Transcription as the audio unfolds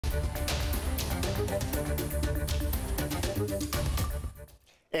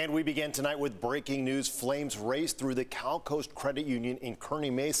And we begin tonight with breaking news. Flames race through the Cal Coast Credit Union in Kearney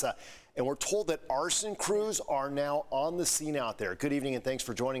Mesa. And we're told that arson crews are now on the scene out there. Good evening and thanks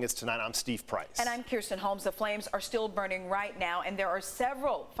for joining us tonight. I'm Steve Price. And I'm Kirsten Holmes. The flames are still burning right now, and there are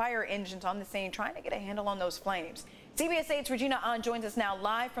several fire engines on the scene trying to get a handle on those flames. CBS 8's Regina Ahn joins us now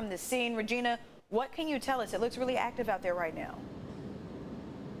live from the scene. Regina, what can you tell us? It looks really active out there right now.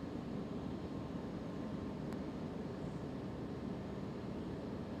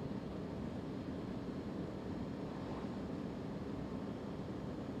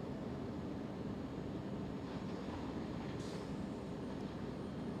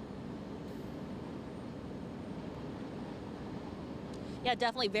 Yeah,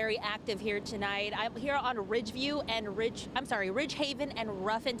 definitely very active here tonight. I'm here on Ridgehaven and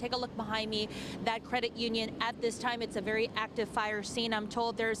Ruffin. Take a look behind me. That credit union at this time, it's a very active fire scene. I'm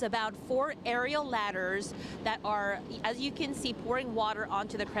told there's about 4 aerial ladders that are, as you can see, pouring water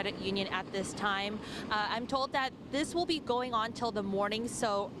onto the credit union at this time. I'm told that this will be going on till the morning,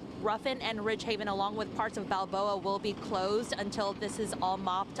 so Ruffin and Ridgehaven, along with parts of Balboa, will be closed until this is all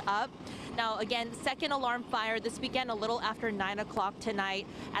mopped up. Now, again, second alarm fire. This began a little after 9 o'clock tonight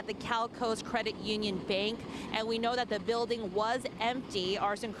at the Cal Coast Credit Union Bank, and we know that the building was empty.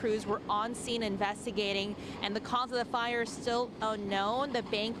 Arson crews were on scene investigating, and the cause of the fire is still unknown. The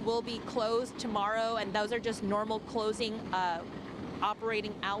bank will be closed tomorrow, and those are just normal closing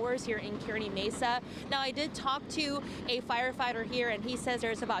operating hours here in Kearney Mesa. Now, I did talk to a firefighter here, and he says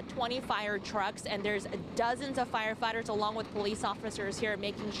there's about 20 fire trucks, and there's dozens of firefighters along with police officers here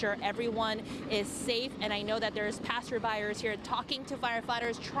making sure everyone is safe. And I know that there's passerbyers here talking to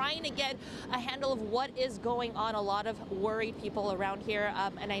firefighters, trying to get a handle of what is going on. A lot of worried people around here,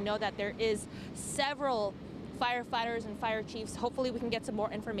 and I know that there is several firefighters and fire chiefs. Hopefully we can get some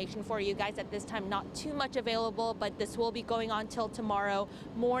more information for you guys. At this time, not too much available, but this will be going on till tomorrow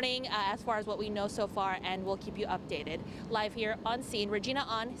morning as far as what we know so far, and we'll keep you updated. Live here on scene, Regina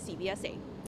Ahn, CBS 8.